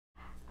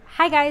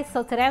Hi guys,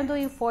 so today I'm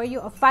doing for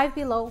you a Five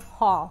Below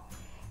haul.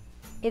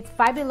 It's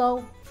Five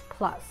Below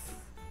Plus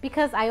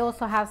because I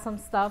also have some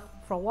stuff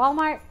from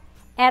Walmart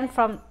and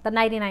from the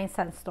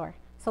 99-cent store.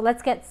 So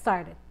let's get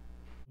started.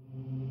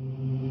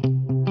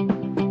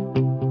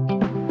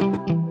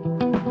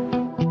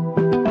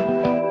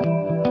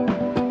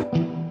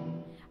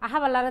 I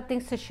have a lot of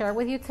things to share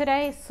with you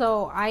today,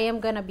 so I am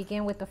gonna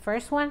begin with the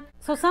first one.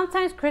 So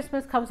sometimes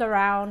Christmas comes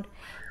around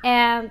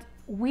and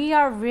we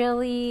are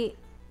really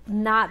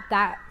not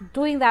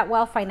doing that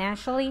well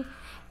financially,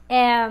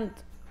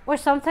 or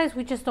sometimes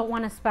we just don't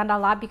want to spend a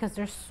lot because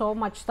there's so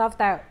much stuff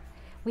that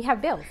we have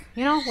bills.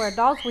 You know, we're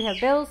adults, we have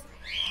bills,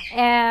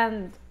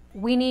 and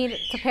we need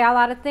to pay a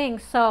lot of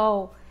things.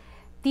 So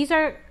these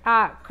are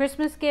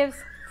Christmas gifts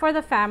for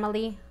the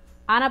family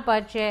on a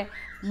budget,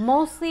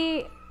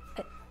 mostly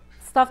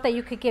stuff that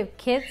you could give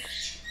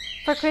kids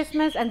for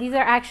Christmas. And these are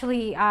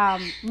actually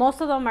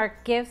most of them are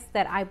gifts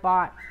that I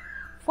bought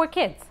for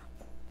kids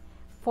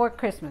for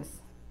Christmas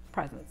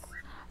presents.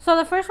 So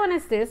the first one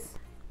is this,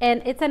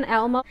 and it's an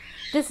Elmo.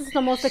 This is the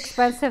most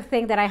expensive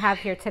thing that I have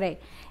here today,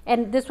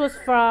 and this was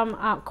from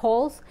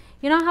Kohl's.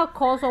 You know how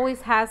Kohl's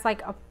always has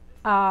like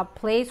a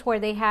place where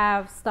they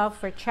have stuff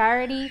for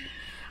charity.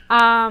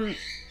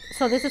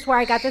 So this is where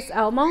I got this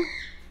Elmo,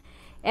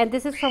 and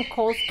this is from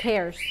Kohl's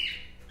Cares.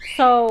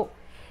 So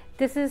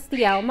this is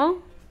the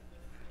Elmo,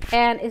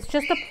 and it's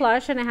just a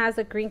plush, and it has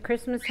a green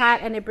Christmas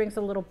hat, and it brings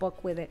a little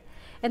book with it,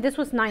 and this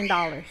was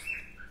 $9.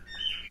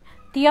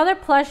 The other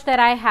plush that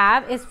I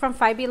have is from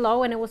Five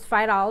Below, and it was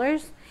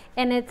 $5,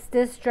 and it's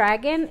this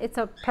dragon. It's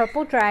a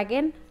purple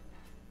dragon,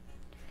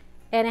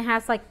 and it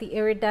has like the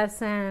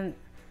iridescent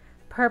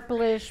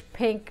purplish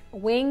pink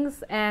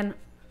wings and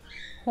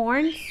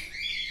horns,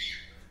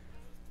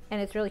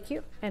 and it's really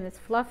cute and it's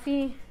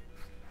fluffy.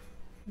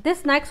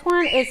 This next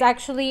one is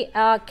actually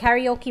a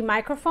karaoke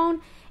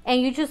microphone,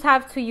 and you just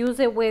have to use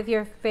it with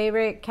your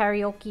favorite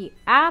karaoke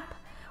app,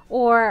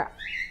 or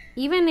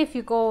even if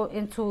you go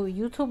into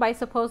YouTube, I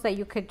suppose that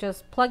you could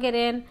just plug it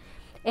in.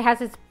 It has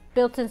its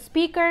built-in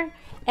speaker,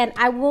 and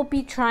I will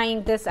be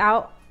trying this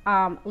out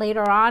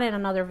later on in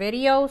another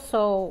video,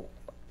 so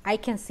I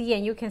can see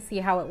and you can see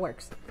how it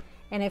works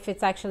and if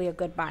it's actually a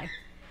good buy.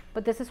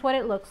 But this is what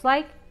it looks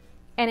like,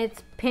 and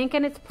it's pink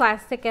and it's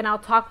plastic, and I'll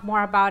talk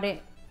more about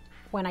it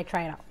when I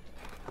try it out.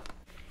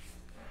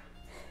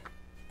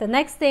 The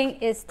next thing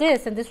is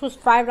this, and this was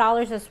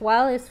 $5 as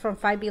well. It's from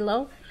Five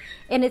Below,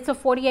 and it's a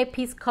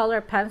 48-piece color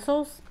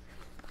pencils,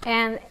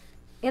 and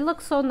it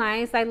looks so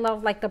nice. I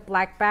love like the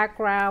black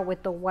background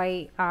with the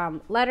white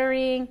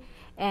lettering,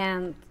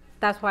 and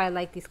that's why I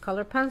like these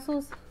color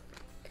pencils.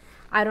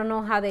 I don't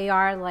know how they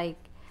are, like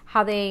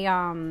how they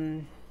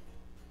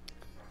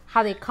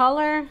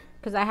color,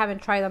 because I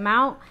haven't tried them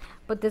out,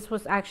 but this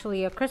was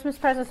actually a Christmas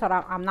present, so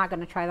I'm not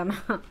gonna try them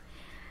out.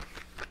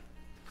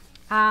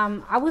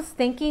 I was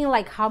thinking,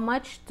 like, how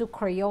much do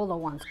Crayola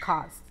ones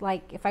cost?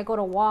 Like, if I go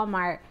to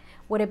Walmart,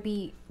 would it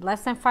be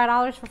less than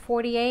 $5 for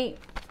 48?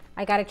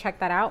 I gotta check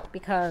that out,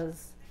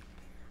 because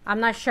I'm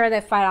not sure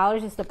that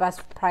 $5 is the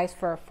best price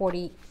for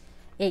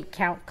 48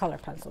 count color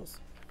pencils.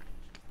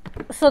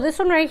 So this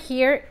one right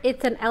here,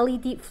 it's an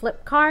LED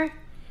flip card,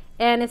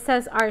 and it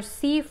says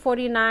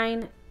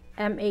RC49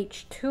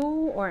 MH2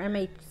 or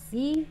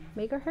MHZ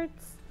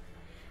megahertz.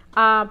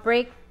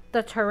 Break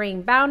the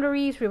terrain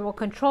boundaries, remote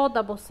control,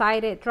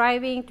 double-sided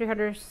driving,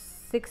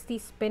 360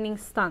 spinning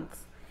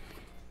stunts.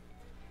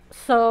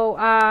 So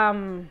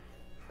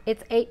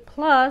it's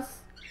 8+,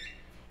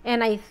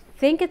 and I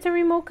think it's a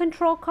remote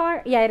control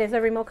car. Yeah, it is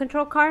a remote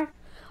control car.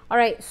 All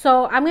right,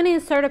 so I'm gonna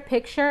insert a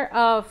picture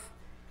of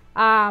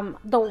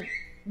the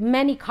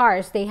many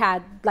cars they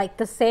had, like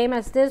the same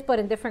as this but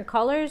in different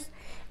colors,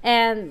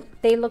 and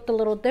they looked a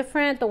little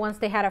different, the ones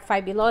they had at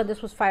Five Below, and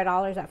this was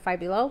 $5 at Five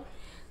Below,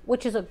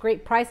 which is a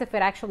great price if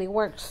it actually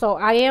works. So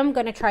I am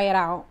gonna try it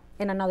out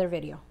in another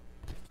video.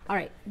 All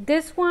right,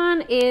 this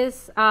one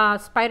is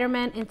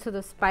Spider-Man Into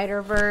the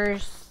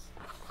Spider-Verse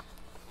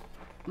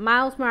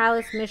Miles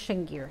Morales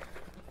mission gear.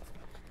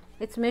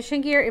 It's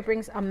mission gear. It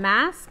brings a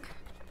mask,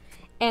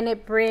 and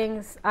it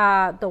brings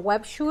the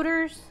web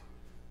shooters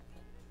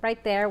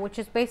right there, which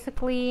is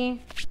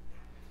basically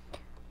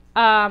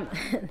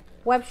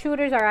web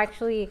shooters are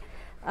actually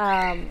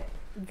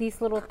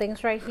these little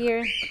things right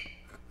here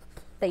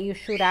that you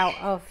shoot out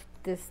of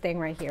this thing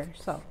right here.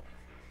 So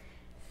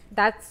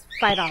that's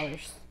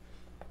 $5,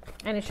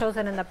 and it shows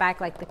it in the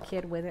back, like the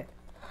kid with it.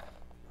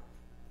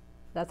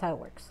 That's how it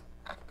works.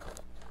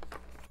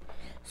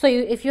 So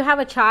if you have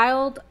a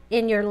child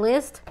in your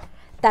list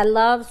that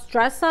loves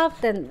dress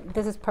up, then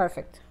this is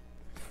perfect.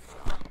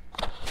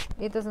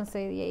 It doesn't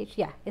say the age.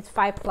 Yeah, it's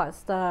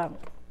 5+. The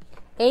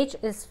age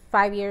is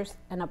 5 years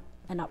and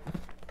up.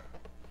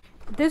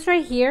 This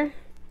right here,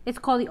 it's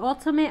called the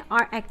Ultimate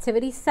Art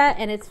Activity Set,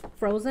 and it's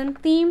Frozen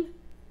theme.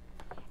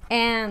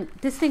 And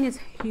this thing is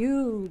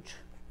huge.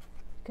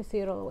 You can see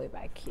it all the way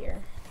back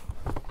here.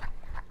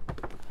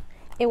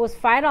 It was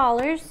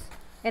 $5,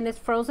 and it's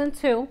Frozen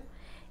too.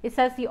 It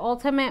says the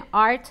Ultimate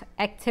Art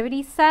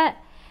Activity Set,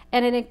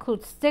 And it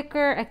includes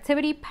sticker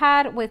activity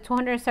pad with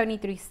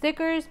 273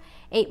 stickers,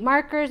 8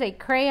 markers, 8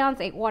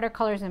 crayons, 8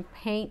 watercolors, and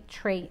paint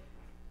tray,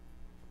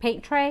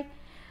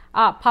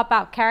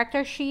 pop-out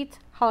character sheet,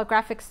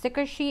 holographic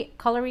sticker sheet,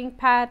 coloring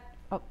pad,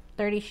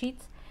 30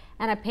 sheets,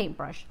 and a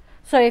paintbrush.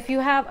 So if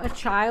you have a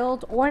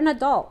child or an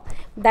adult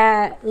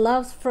that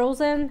loves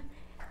Frozen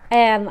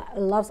and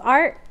loves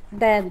art,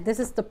 then this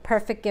is the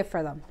perfect gift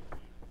for them.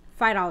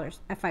 $5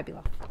 at Five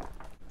Below.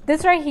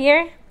 This right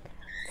here,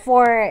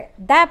 for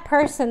that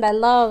person that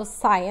loves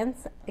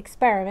science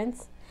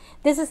experiments,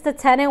 this is the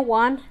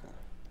 10-in-1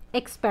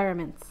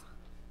 experiments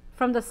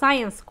from the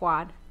Science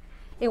Squad.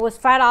 It was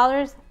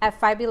 $5 at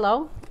Five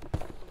Below,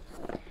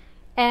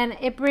 and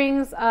it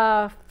brings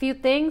a few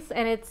things,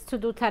 and it's to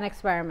do 10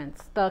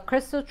 experiments. The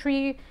crystal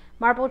tree,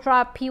 marble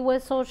drop, pea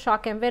whistle,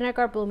 shock and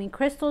vinegar, blooming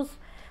crystals,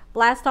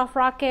 blast off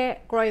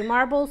rocket, growing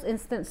marbles,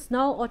 instant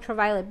snow,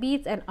 ultraviolet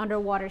beads, and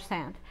underwater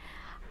sand.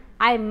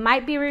 I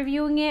might be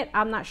reviewing it.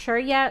 I'm not sure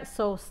yet,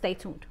 so stay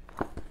tuned.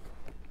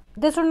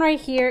 This one right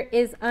here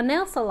is a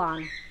nail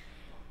salon,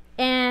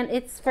 and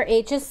it's for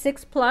ages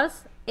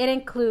 6+. It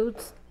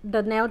includes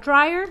the nail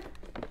dryer,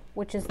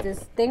 which is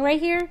this thing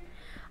right here,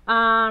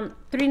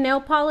 3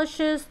 nail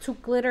polishes, 2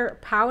 glitter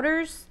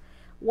powders,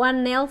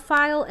 1 nail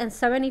file, and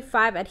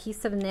 75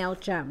 adhesive nail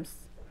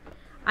gems.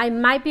 I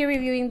might be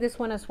reviewing this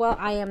one as well.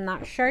 I am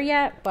not sure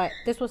yet, but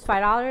this was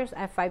 $5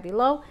 at Five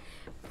Below,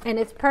 and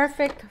it's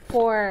perfect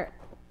for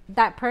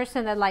that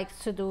person that likes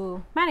to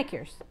do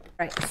manicures.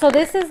 Right, so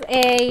this is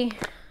a,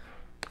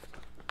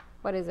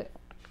 what is it?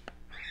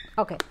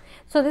 Okay,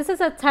 so this is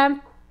a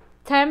 10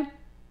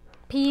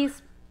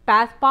 piece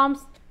bath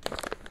bombs,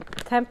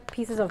 10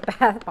 pieces of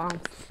bath bombs.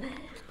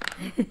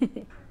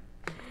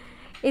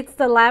 It's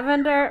the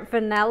lavender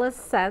vanilla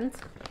scent.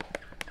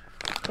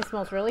 It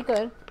smells really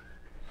good.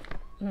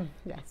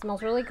 Yeah, it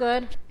smells really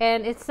good.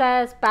 And it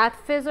says bath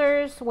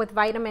fizzers with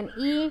vitamin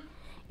E.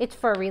 It's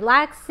for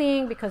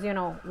relaxing because, you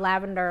know,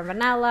 lavender and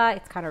vanilla,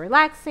 it's kind of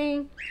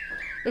relaxing.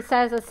 It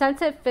says a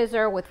scented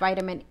fizzer with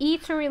vitamin E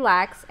to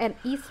relax and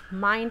ease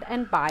mind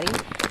and body.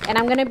 And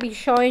I'm going to be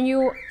showing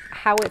you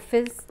how it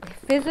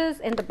fizzes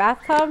in the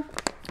bathtub.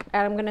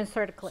 And I'm going to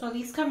insert a clip. So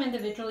these come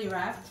individually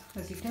wrapped,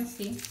 as you can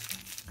see.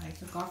 I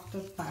took off the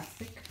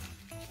plastic.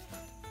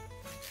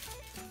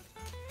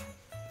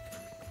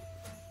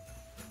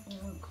 And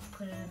we'll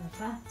put it in the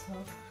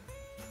bathtub.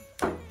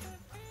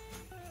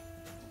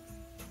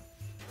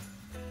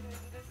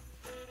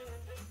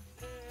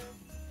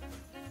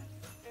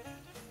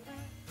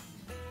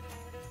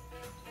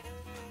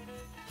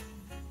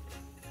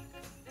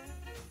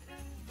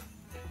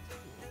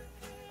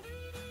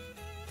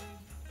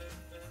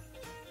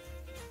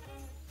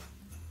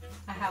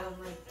 I have them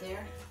right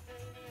there.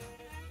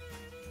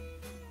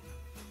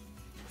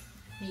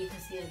 You can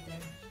see that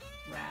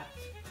they're wrapped.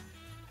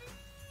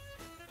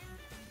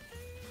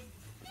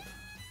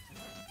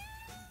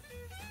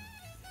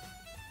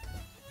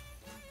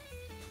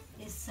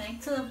 It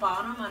sank to the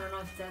bottom. I don't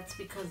know if that's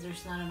because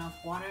there's not enough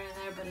water in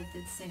there, but it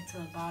did sink to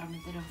the bottom.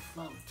 It didn't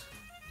float.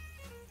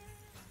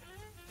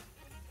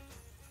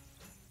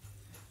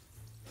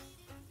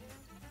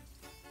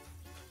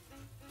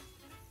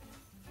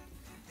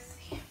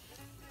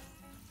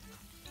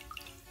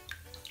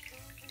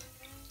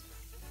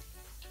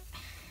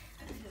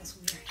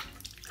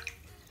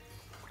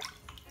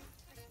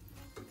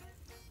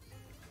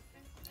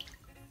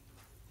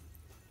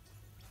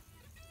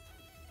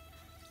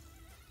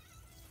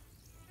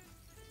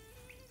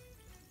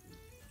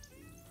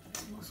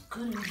 Smells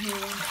good in here.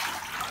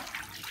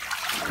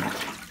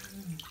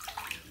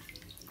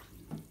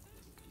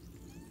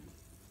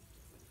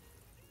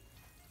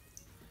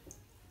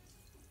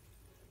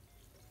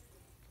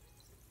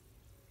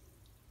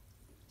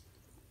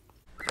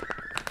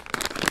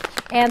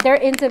 And they're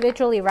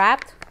individually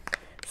wrapped,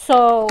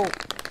 so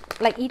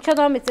like each of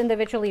them, it's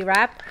individually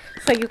wrapped.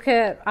 So you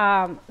could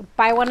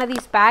buy one of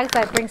these bags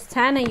that brings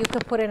 10, and you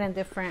could put it in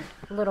different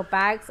little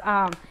bags.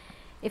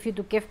 If you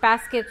do gift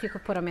baskets, you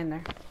could put them in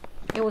there.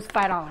 It was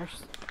 $5.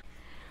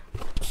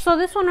 So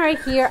this one right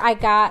here I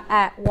got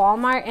at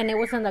Walmart, and it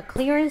was in the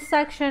clearance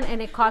section,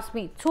 and it cost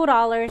me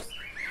 $2.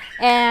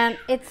 And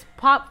it's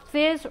Pop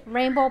Fizz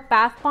Rainbow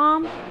Bath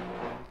Bomb.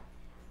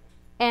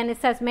 And it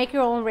says make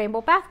your own rainbow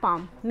bath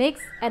bomb.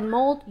 Mix and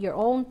mold your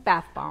own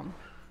bath bomb.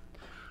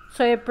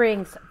 So it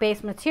brings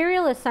base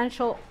material,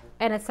 essential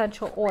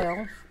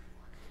oil,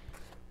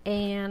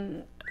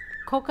 and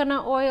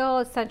coconut oil,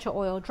 essential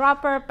oil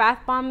dropper,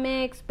 bath bomb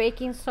mix,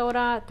 baking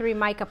soda, 3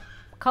 mica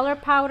color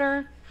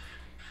powder,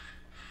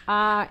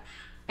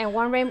 and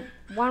one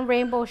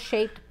rainbow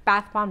shaped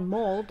bath bomb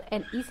mold,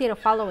 and easy to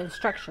follow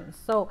instructions.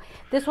 So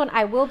this one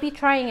I will be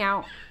trying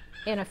out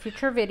in a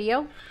future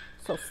video,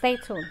 so stay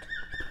tuned.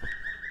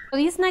 So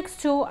these next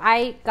two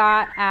I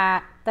got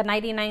at the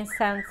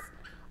 99-cent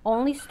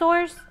only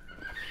stores,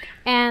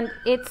 and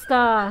it's this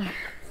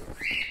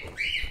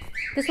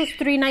was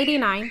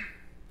 $3.99.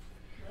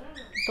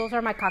 Those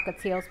are my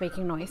cockatiels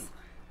making noise.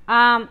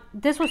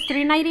 This was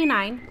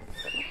 $3.99,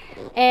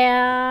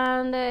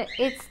 and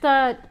it's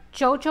the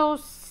JoJo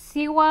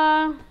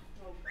Siwa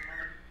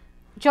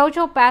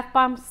JoJo Bath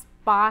Bomb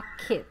Spa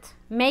Kit.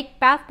 Make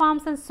bath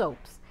bombs and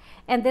soaps.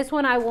 And this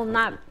one I will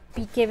not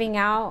be giving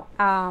out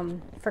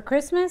for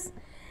Christmas.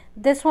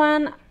 This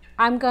one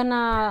I'm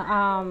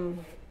gonna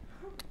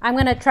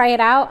try it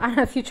out on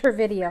a future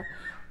video.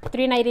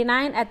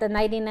 $3.99 at the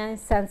 99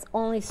 cents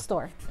only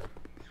store.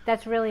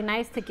 That's really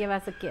nice to give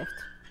as a gift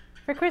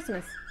for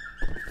Christmas.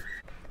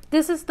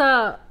 This is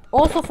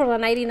also from the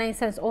 99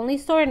 cents only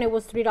store, and it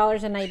was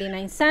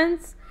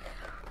 $3.99.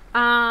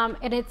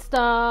 And it's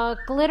the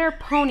glitter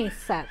pony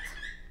set.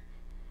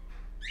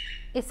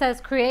 It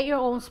says create your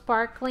own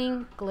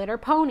sparkling glitter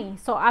pony.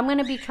 So I'm going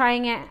to be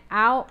trying it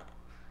out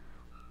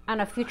on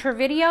a future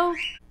video.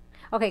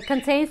 Okay,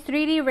 contains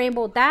 3D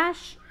rainbow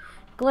dash,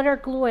 glitter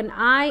glue and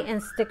eye,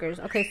 and stickers.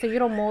 Okay, so you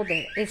don't mold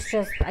it. It's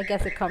just, I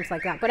guess it comes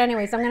like that. But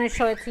anyways, I'm going to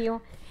show it to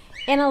you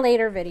in a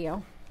later video.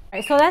 All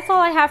right, so that's all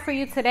I have for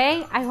you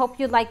today. I hope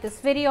you liked this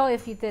video.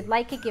 If you did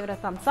like it, give it a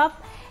thumbs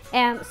up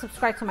and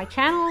subscribe to my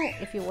channel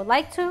if you would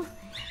like to.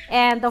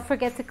 And don't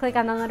forget to click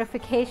on the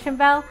notification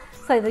bell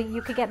so that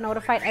you can get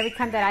notified every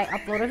time that I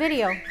upload a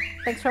video.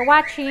 Thanks for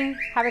watching.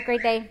 Have a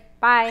great day.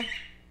 Bye.